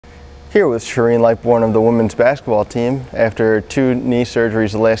Here with Shereen Lightbourne of the women's basketball team after 2 knee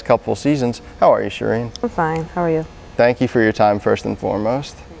surgeries the last couple of seasons. How are you, Shereen? I'm fine. How are you? Thank you for your time first and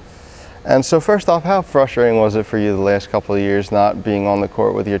foremost. And so first off, how frustrating was it for you the last couple of years not being on the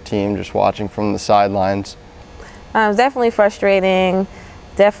court with your team, just watching from the sidelines? It was definitely frustrating.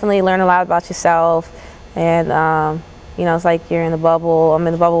 Definitely learn a lot about yourself. And, you know, it's like you're in the bubble. I'm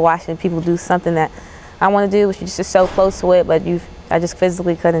in the bubble watching people do something that I want to do, which you're just so close to it, but I just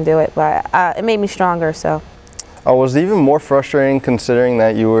physically couldn't do it. But it made me stronger, so. Was it even more frustrating considering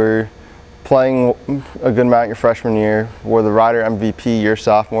that you were playing a good amount your freshman year, were the Rider MVP your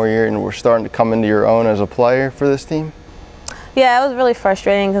sophomore year, and were starting to come into your own as a player for this team? Yeah, it was really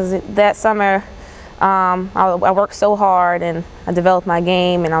frustrating because that summer I worked so hard and I developed my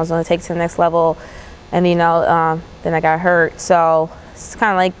game and I was going to take it to the next level, and you know, then I got hurt. So it's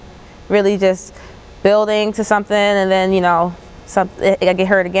kind of like really just building to something, and then you know, I get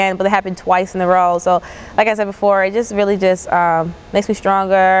hurt again, but it happened twice in a row. So like I said before, it just really just makes me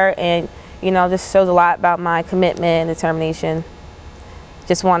stronger, and you know, just shows a lot about my commitment and determination.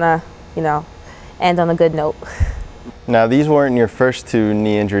 Just want to, you know, end on a good note. Now, these weren't your first 2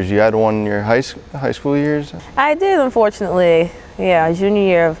 knee injuries. You had one in your high school years? I did, unfortunately. Yeah, junior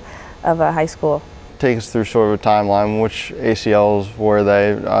year of high school. Take us through sort of a timeline. Which ACLs were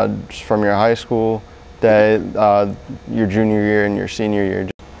they from your high school day, your junior year, and your senior year?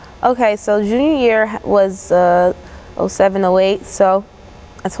 Okay, so junior year was 07, 08. So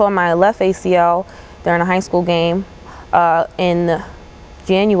I tore my left ACL during a high school game in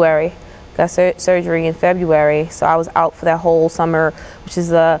January. Got surgery in February, so I was out for that whole summer, which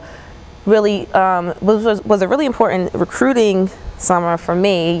is really was a really important recruiting summer for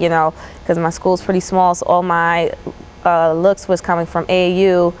me, you know, because my school's pretty small, so all my looks was coming from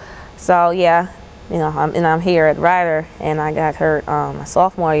AAU. So yeah, you know, I'm here at Rider, and I got hurt my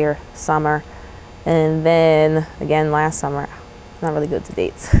sophomore year summer, and then again last summer. Not really good to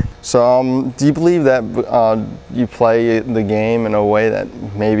dates. So do you believe that you play the game in a way that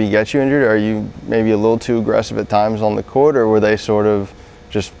maybe gets you injured? Are you maybe a little too aggressive at times on the court, or were they sort of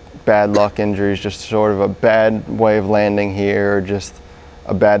just bad luck injuries, just sort of a bad way of landing here, or just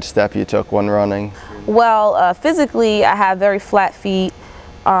a bad step you took when running? Well, physically I have very flat feet.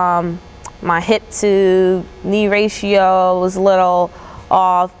 My hip to knee ratio was a little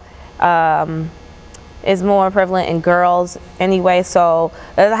off. Is more prevalent in girls anyway, so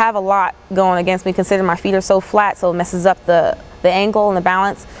I have a lot going against me considering my feet are so flat, so it messes up the angle and the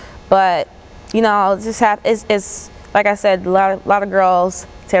balance. But you know, it's like I said, a lot of girls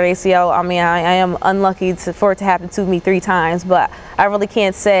tear ACL. I mean, I am unlucky for it to happen to me 3 times, but I really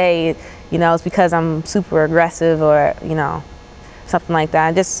can't say, you know, it's because I'm super aggressive or, you know, something like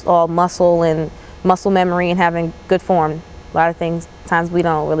that. Just all muscle and muscle memory and having good form. A lot of times we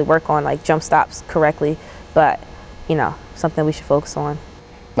don't really work on like jump stops correctly, but you know, something we should focus on.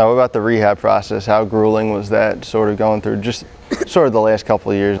 Now, what about the rehab process? How grueling was that sort of going through just sort of the last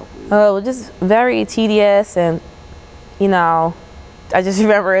couple of years? Oh, just very tedious, and you know, I just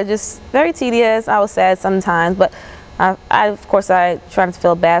remember it just very tedious. I was sad sometimes, but of course I tried to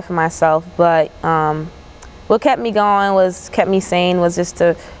feel bad for myself, but what kept me going, kept me sane, was just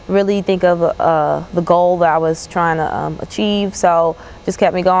to really think of the goal that I was trying to achieve. So just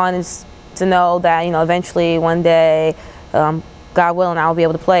kept me going, is to know that, you know, eventually one day, God willing, I'll be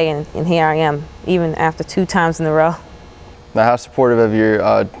able to play, and here I am, even after 2 times in a row. Now, how supportive have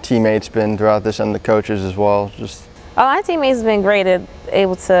your teammates been throughout this, and the coaches as well? Oh, my teammates have been great,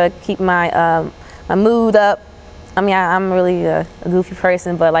 able to keep my my mood up. I mean, I'm really a goofy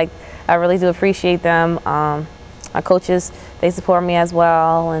person, but like, I really do appreciate them. My coaches, they support me as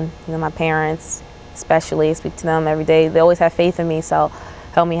well, and you know, my parents especially, speak to them every day. They always have faith in me, so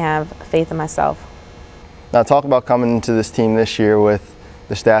help me have faith in myself. Now, talk about coming into this team this year with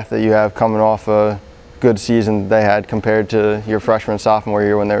the staff that you have coming off a good season they had compared to your freshman and sophomore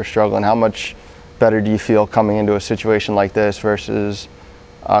year when they were struggling. How much better do you feel coming into a situation like this versus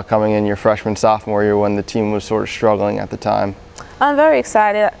coming in your freshman sophomore year when the team was sort of struggling at the time? I'm very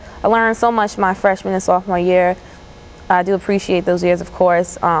excited. I learned so much my freshman and sophomore year. I do appreciate those years, of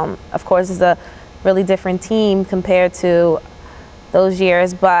course. Of course, it's a really different team compared to those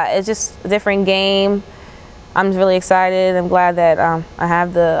years, but it's just a different game. I'm really excited. I'm glad that I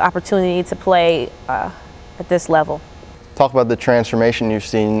have the opportunity to play at this level. Talk about the transformation you've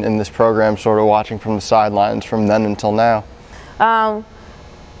seen in this program, sort of watching from the sidelines from then until now.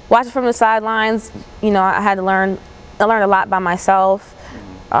 Watching from the sidelines, you know, I learned a lot by myself.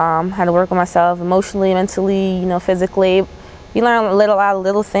 Had to work on myself emotionally, mentally, you know, physically. You learn a lot of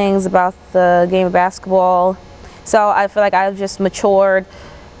little things about the game of basketball. So I feel like I've just matured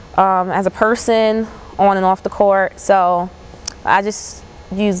as a person on and off the court. So I just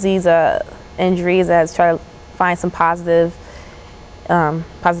use these injuries as try to find some positive from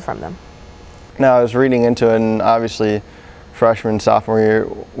them. Now, I was reading into it, and obviously freshman, sophomore year,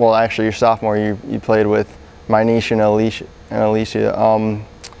 well, actually your sophomore year, you played with Mynisha and Alicia.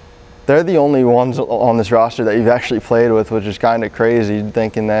 They're the only ones on this roster that you've actually played with, which is kind of crazy,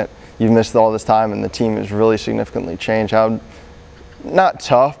 thinking that you've missed all this time and the team has really significantly changed. How, not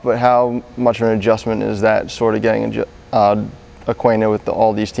tough, but how much of an adjustment is that, sort of getting acquainted with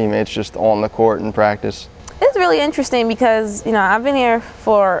all these teammates just on the court and practice? It's really interesting because, you know, I've been here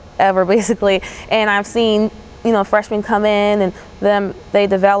forever basically, and I've seen, you know, freshmen come in and they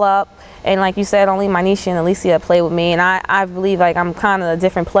develop, and like you said, only Mynisha and Alicia play with me, and I believe like I'm kind of a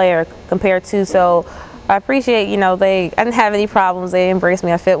different player compared to, so I appreciate, you know, I didn't have any problems, they embraced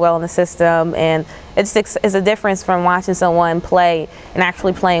me, I fit well in the system, and it's a difference from watching someone play and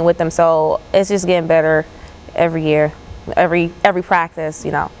actually playing with them, so it's just getting better every year, every practice,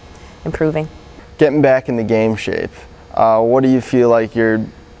 you know, improving. Getting back into game shape, what do you feel like your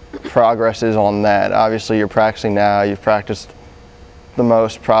progress is on that? Obviously you're practicing now, you've practiced the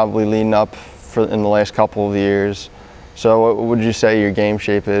most probably leading up in the last couple of years. So what would you say your game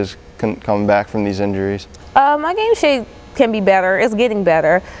shape is coming back from these injuries? My game shape can be better, it's getting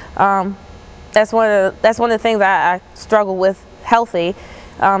better. That's one of the things I struggle with healthy.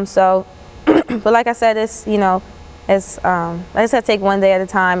 But like I said, it's, you know, I just have to take one day at a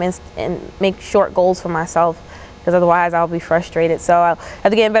time and make short goals for myself, because otherwise I'll be frustrated. So I'll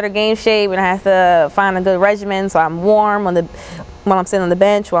have to get in better game shape, and I have to find a good regimen so I'm warm when I'm sitting on the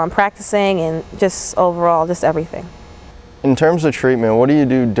bench, while I'm practicing, and just overall, just everything. In terms of treatment, what do you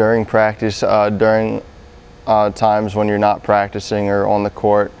do during practice, during times when you're not practicing or on the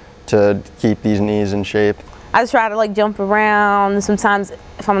court, to keep these knees in shape? I just try to like jump around. Sometimes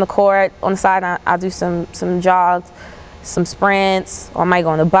if I'm on the court, on the side, I'll do some jogs, some sprints, or I might go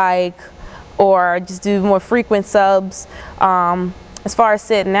on the bike, or just do more frequent subs. As far as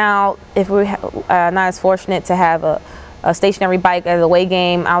sitting out, if we're not as fortunate to have a stationary bike at the away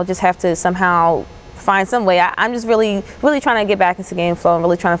game, I'll just have to somehow find some way. I'm just really trying to get back into game flow and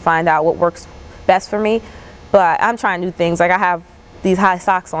really trying to find out what works best for me. But I'm trying new things. Like I have these high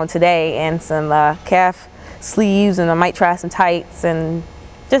socks on today and some calf sleeves, and I might try some tights and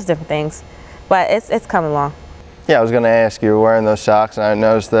just different things. But it's coming along. Yeah, I was going to ask, you're wearing those socks, and I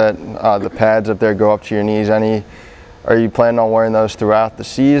noticed that the pads up there go up to your knees. Are you planning on wearing those throughout the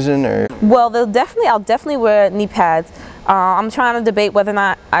season? Or? Well, I'll definitely wear knee pads. I'm trying to debate whether or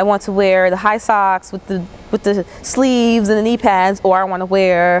not I want to wear the high socks with the sleeves and the knee pads, or I want to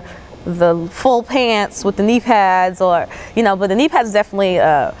wear the full pants with the knee pads, or, you know, but the knee pads is definitely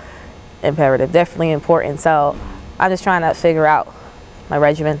imperative, definitely important. So I'm just trying to figure out my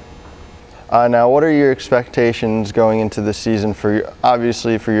regimen. Now, what are your expectations going into the season,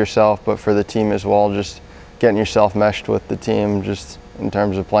 obviously for yourself, but for the team as well, just getting yourself meshed with the team, just in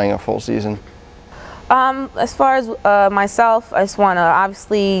terms of playing a full season? As far as myself, I just want to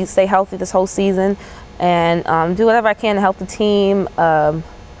obviously stay healthy this whole season and do whatever I can to help the team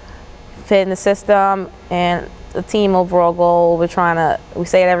fit in the system and the team overall goal. We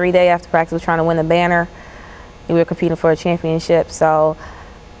say it every day after practice, we're trying to win the banner. We're competing for a championship, so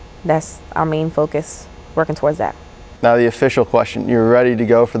that's our main focus, working towards that. Now the official question, you're ready to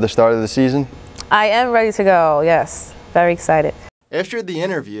go for the start of the season? I am ready to go, yes. Very excited. After the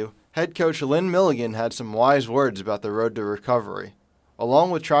interview, Head Coach Lynn Milligan had some wise words about the road to recovery.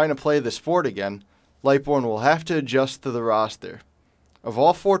 Along with trying to play the sport again, Lightbourne will have to adjust to the roster. Of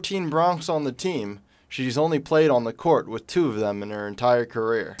all 14 Broncs on the team, she's only played on the court with 2 of them in her entire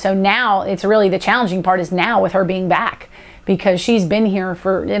career. So now it's really the challenging part is now with her being back, because she's been here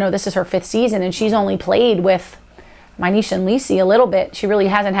for, you know, this is her 5th season, and she's only played with Mynisha and Lisi a little bit. She really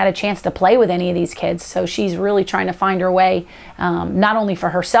hasn't had a chance to play with any of these kids. So she's really trying to find her way, not only for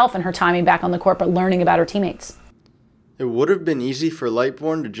herself and her timing back on the court, but learning about her teammates. It would have been easy for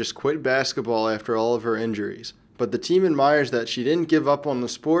Lightbourne to just quit basketball after all of her injuries, but the team admires that she didn't give up on the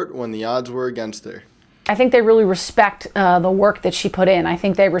sport when the odds were against her. I think they really respect the work that she put in. I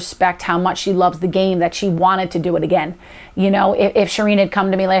think they respect how much she loves the game, that she wanted to do it again. You know, if Shereen had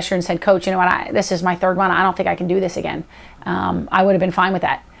come to me last year and said, Coach, you know what, this is my 3rd one, I don't think I can do this again, I would have been fine with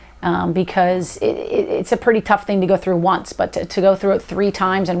that. Because it's a pretty tough thing to go through once, but to go through it 3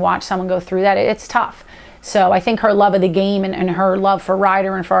 times and watch someone go through that, it's tough. So I think her love of the game and her love for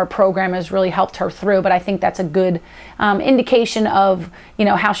Ryder and for our program has really helped her through. But I think that's a good indication of, you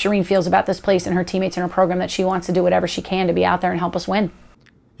know, how Shereen feels about this place and her teammates and her program, that she wants to do whatever she can to be out there and help us win.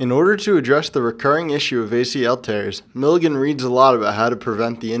 In order to address the recurring issue of ACL tears, Milligan reads a lot about how to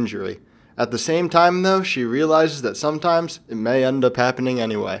prevent the injury. At the same time, though, she realizes that sometimes it may end up happening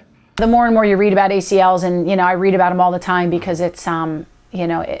anyway. The more and more you read about ACLs, and I read about them all the time because it's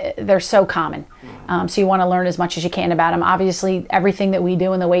they're so common. So you want to learn as much as you can about them. Obviously, everything that we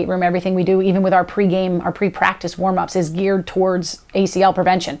do in the weight room, everything we do, even with our pregame, our pre-practice warm-ups, is geared towards ACL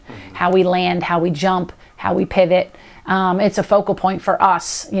prevention. How we land, how we jump, how we pivot. It's a focal point for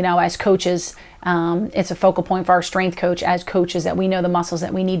us, as coaches. It's a focal point for our strength coach as coaches, that we know the muscles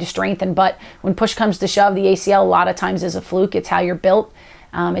that we need to strengthen. But when push comes to shove, the ACL a lot of times is a fluke. It's how you're built.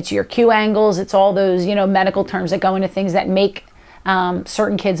 It's your Q angles. It's all those, medical terms that go into things that make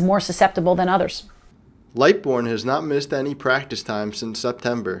certain kids more susceptible than others. Lightbourne has not missed any practice time since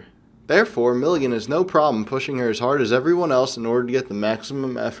September. Therefore, Milligan has no problem pushing her as hard as everyone else in order to get the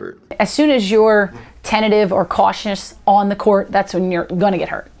maximum effort. As soon as you're tentative or cautious on the court, that's when you're going to get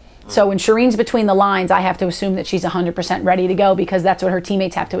hurt. So when Shereen's between the lines, I have to assume that she's 100% ready to go, because that's what her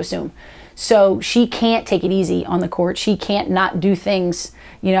teammates have to assume. So she can't take it easy on the court. She can't not do things,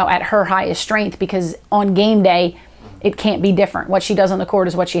 at her highest strength, because on game day, it can't be different. What she does on the court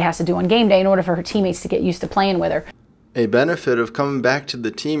is what she has to do on game day in order for her teammates to get used to playing with her. A benefit of coming back to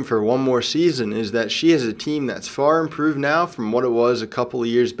the team for one more season is that she has a team that's far improved now from what it was a couple of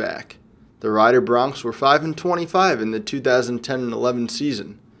years back. The Rider Broncs were 5-25 in the 2010-11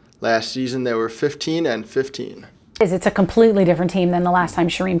 season. Last season they were 15-15. It's a completely different team than the last time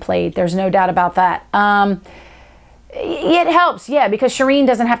Shereen played. There's no doubt about that. It helps, yeah, because Shereen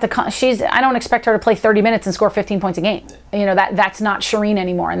doesn't have to. I don't expect her to play 30 minutes and score 15 points a game. That's not Shereen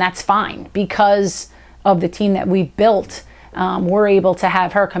anymore, and that's fine because of the team that we've built. We're able to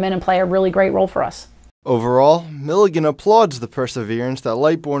have her come in and play a really great role for us. Overall, Milligan applauds the perseverance that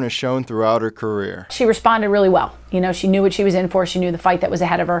Lightbourne has shown throughout her career. She responded really well. She knew what she was in for. She knew the fight that was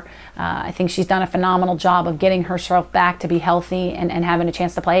ahead of her. I think she's done a phenomenal job of getting herself back to be healthy and having a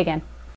chance to play again.